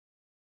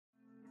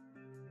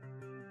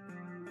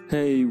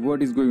Hey,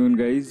 what is going on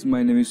guys?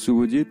 My name is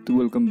Subhajit.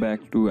 Welcome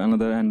back to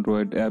another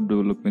Android app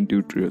development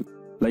tutorial.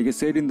 Like I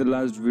said in the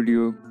last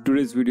video,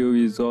 today's video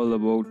is all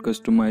about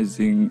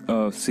customizing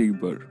a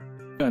SeekBar.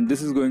 And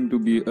this is going to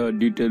be a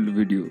detailed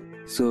video.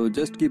 So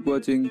just keep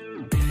watching.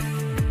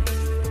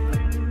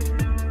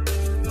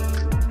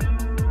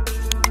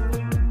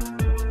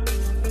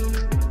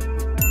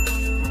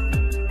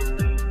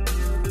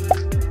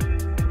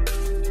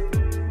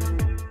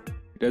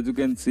 As you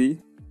can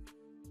see,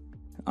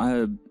 I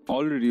have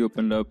already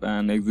opened up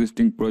an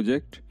existing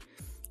project.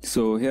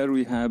 So here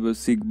we have a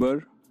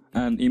SeekBar,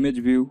 an image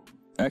view.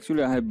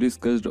 Actually, I have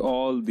discussed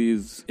all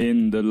these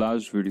in the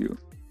last video.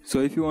 So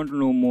if you want to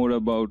know more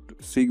about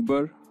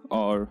SeekBar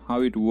or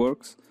how it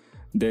works,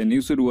 then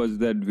you should watch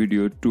that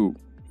video too.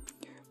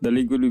 The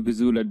link will be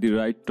visible at the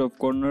right top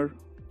corner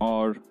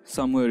or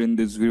somewhere in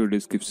this video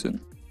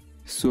description.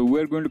 So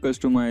we're going to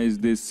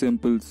customize this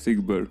simple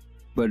SeekBar.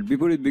 But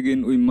before we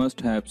begin, we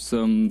must have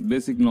some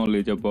basic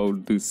knowledge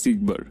about the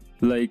SeekBar.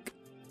 Like,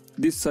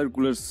 this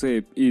circular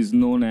shape is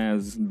known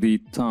as the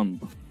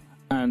thumb,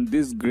 and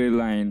this gray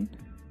line,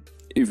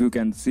 if you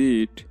can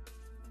see it,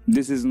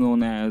 this is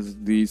known as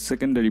the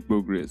secondary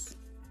progress.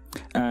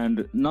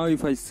 And now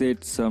if I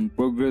set some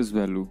progress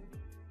value,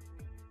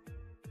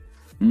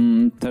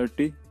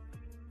 30,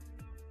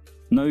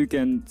 now you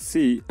can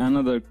see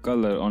another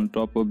color on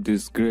top of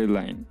this gray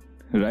line,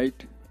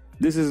 right?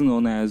 This is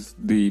known as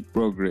the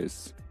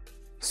progress.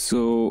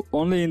 So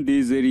only in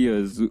these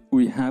areas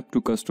we have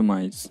to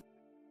customize.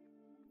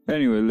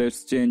 Anyway,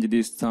 let's change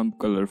this thumb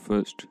color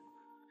first.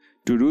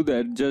 To do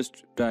that,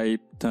 just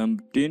type thumb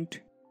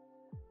tint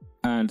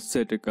and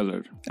set a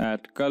color.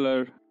 Add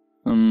color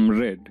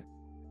red.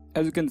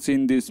 As you can see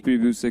in this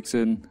preview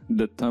section,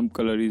 the thumb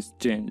color is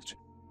changed.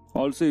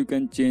 Also, you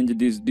can change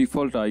this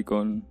default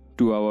icon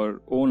to our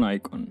own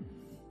icon.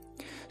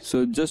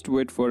 So just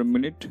wait for a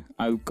minute,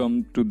 I'll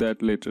come to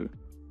that later.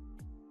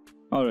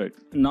 Alright,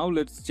 now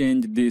let's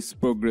change this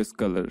progress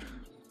color.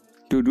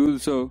 To do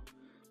so,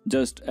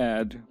 just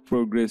add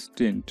progress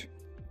tint.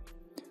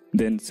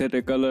 Then set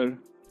a color.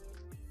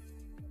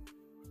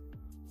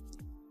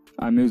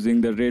 I'm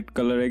using the red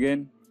color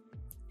again.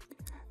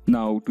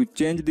 Now to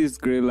change this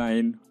gray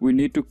line, we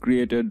need to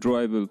create a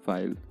drawable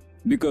file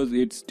because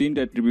its tint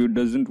attribute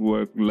doesn't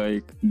work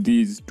like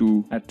these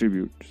two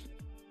attributes.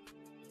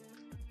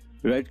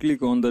 Right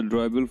click on the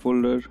drawable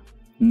folder,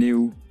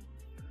 new,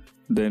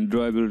 then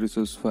drawable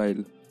resource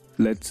file.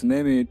 Let's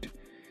name it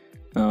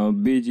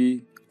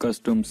bg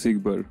custom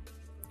SeekBar.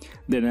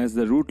 Then as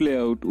the root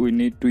layout, we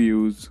need to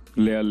use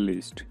layer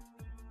list.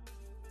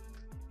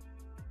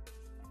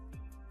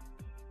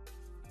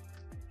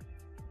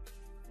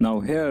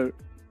 Now here,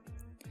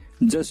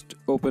 just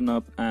open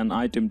up an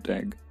item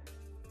tag.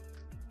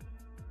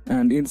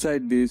 And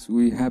inside this,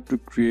 we have to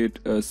create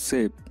a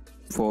shape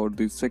for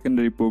the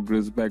secondary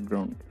progress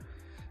background.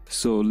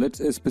 So let's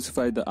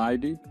specify the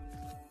ID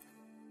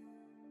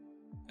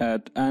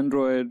at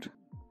Android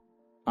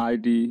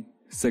ID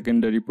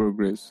secondary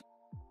progress.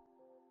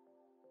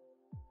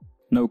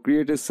 Now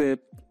create a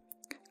shape,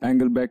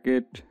 angle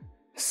bracket,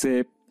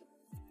 shape,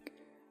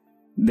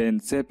 then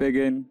shape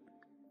again,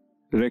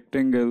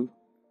 rectangle.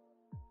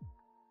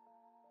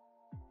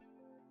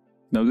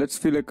 Now let's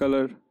fill a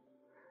color,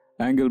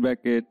 angle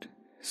bracket,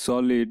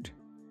 solid,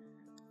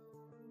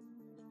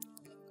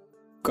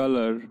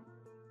 color,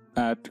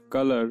 add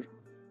color.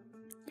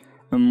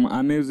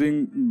 I'm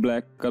using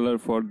black color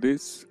for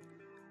this.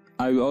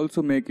 I will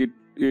also make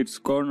its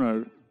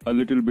corner a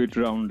little bit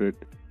rounded.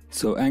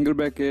 So angle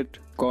bracket,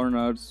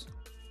 corners,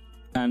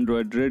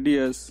 Android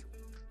radius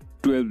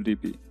 12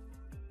 dp.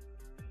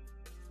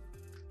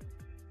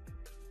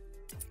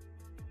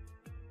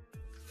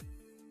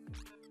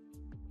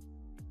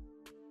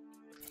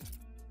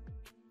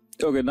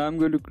 Okay, now I'm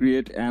going to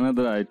create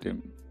another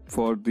item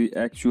for the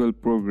actual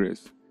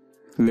progress.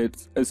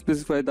 Let's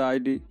specify the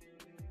ID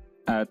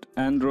at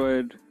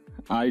Android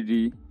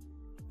ID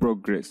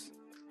progress.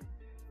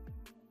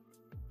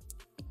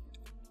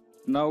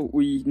 Now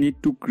we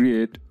need to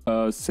create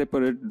a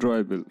separate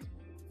drawable.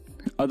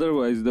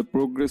 Otherwise the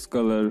progress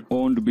color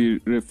won't be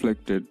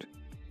reflected.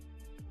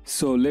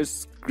 So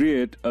let's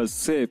create a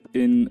shape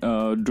in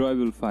a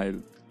drawable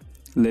file.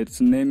 Let's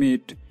name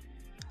it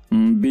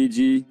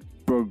bg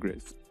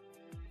progress.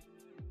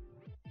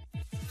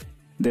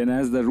 Then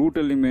as the root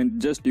element,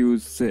 just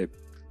use shape.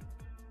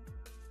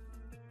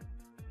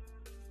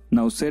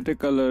 Now set a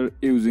color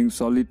using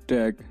solid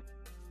tag.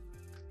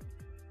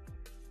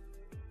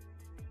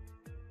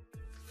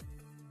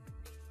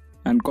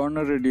 And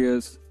corner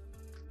radius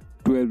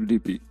 12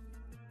 dp.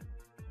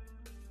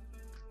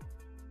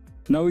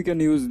 Now we can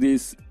use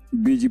this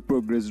bg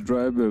progress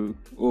drawable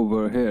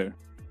over here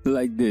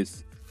like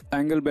this.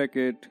 Angle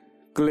bracket,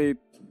 clip,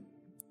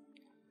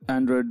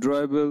 Android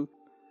drawable,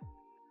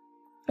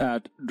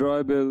 at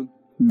drawable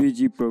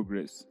bg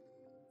progress.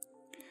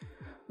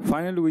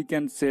 Finally, we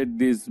can set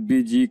this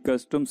bg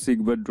custom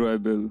SeekBar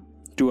drawable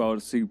to our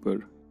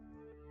SeekBar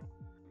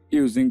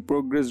using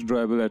progress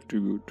drawable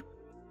attribute.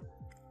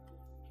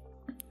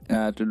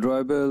 At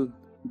drawable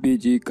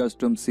BG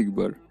custom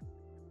SeekBar.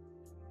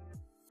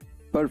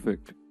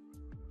 Perfect.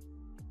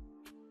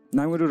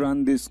 Now I'm going to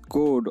run this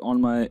code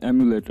on my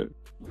emulator.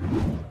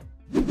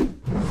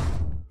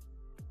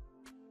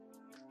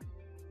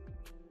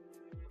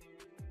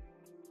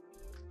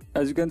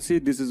 As you can see,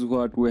 this is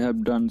what we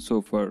have done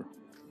so far.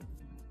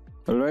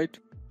 Alright.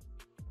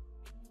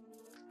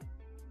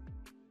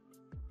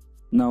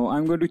 Now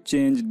I'm going to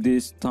change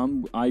this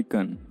thumb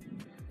icon.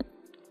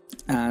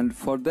 And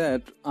for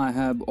that, I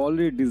have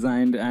already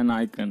designed an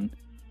icon.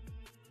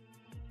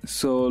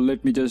 So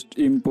let me just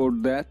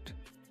import that.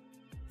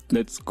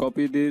 Let's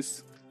copy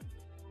this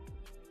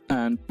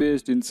and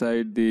paste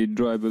inside the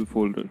drawable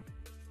folder.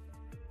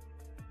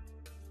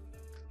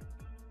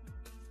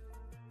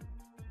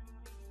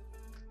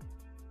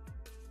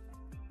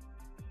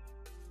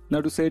 Now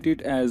to set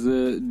it as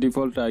a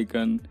default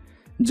icon,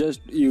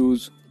 just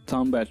use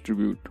thumb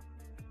attribute.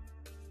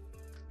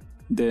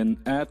 Then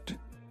at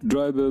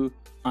drawable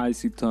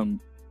IC thumb.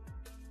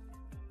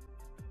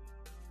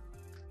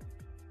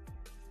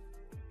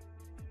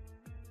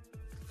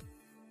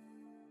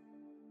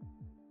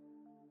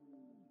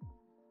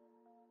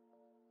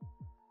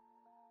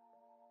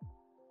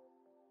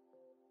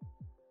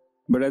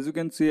 But as you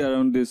can see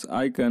around this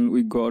icon,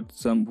 we got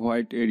some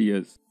white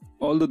areas,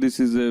 although this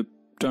is a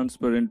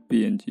transparent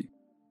PNG.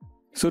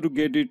 So to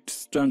get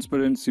its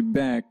transparency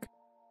back,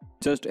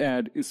 just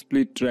add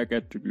split track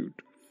attribute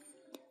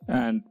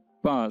and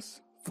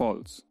pass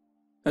false.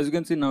 As you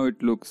can see, now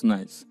it looks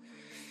nice.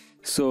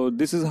 So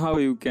this is how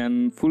you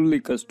can fully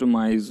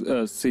customize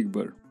a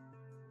SeekBar.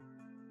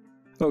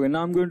 Okay,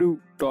 now I'm going to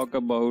talk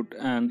about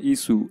an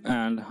issue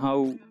and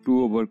how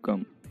to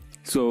overcome.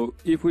 So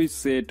if we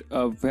set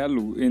a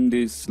value in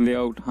this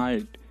layout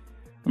height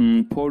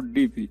 4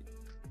 dp,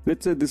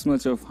 let's say this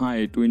much of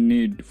height we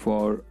need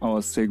for our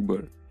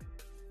SeekBar.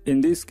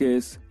 In this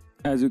case,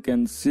 as you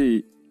can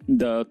see,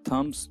 the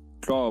thumb's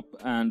top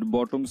and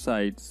bottom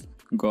sides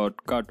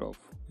got cut off,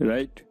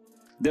 right?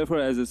 Therefore,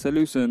 as a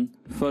solution,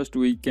 first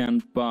we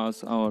can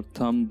pass our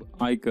thumb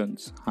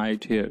icon's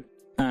height here.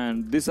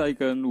 And this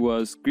icon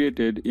was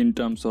created in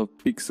terms of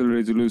pixel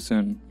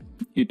resolution.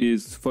 It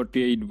is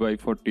 48 by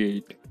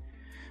 48.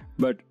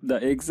 But the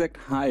exact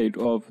height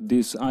of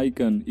this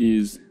icon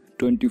is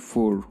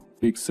 24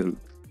 pixel.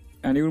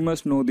 And you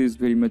must know this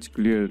very much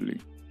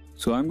clearly.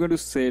 So I'm going to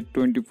set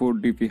 24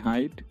 dp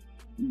height.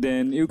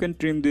 Then you can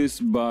trim this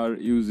bar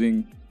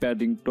using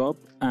padding top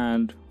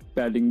and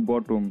padding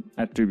bottom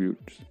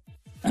attributes.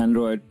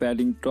 Android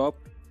padding top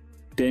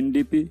 10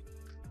 dp,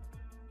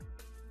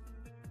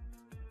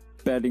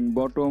 padding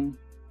bottom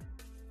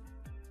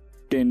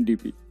 10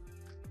 dp.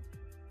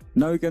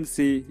 Now you can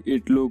see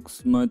it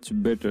looks much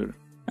better.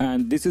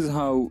 And this is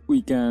how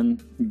we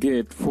can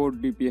get 4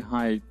 dp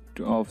height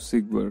of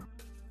SeekBar.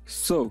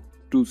 So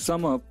to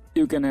sum up,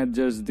 you can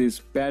adjust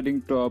this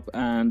padding top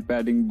and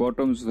padding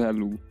bottom's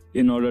value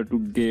in order to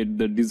get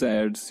the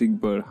desired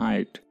SeekBar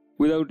height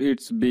without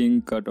its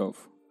being cut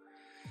off.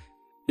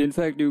 In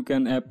fact, you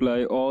can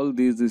apply all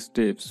these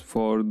steps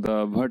for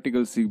the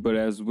vertical SeekBar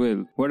as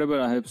well, whatever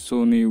I have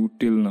shown you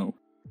till now.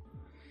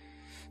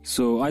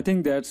 So I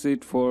think that's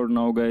it for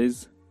now,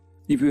 guys.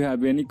 If you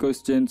have any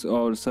questions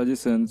or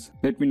suggestions,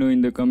 let me know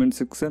in the comment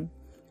section.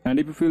 And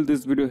if you feel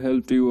this video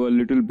helped you a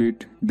little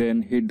bit,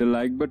 then hit the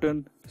like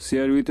button,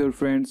 share with your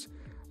friends,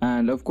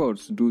 and of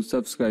course do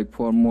subscribe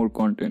for more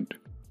content.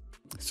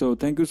 So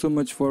thank you so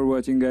much for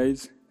watching,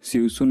 guys. See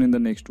you soon in the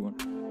next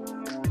one.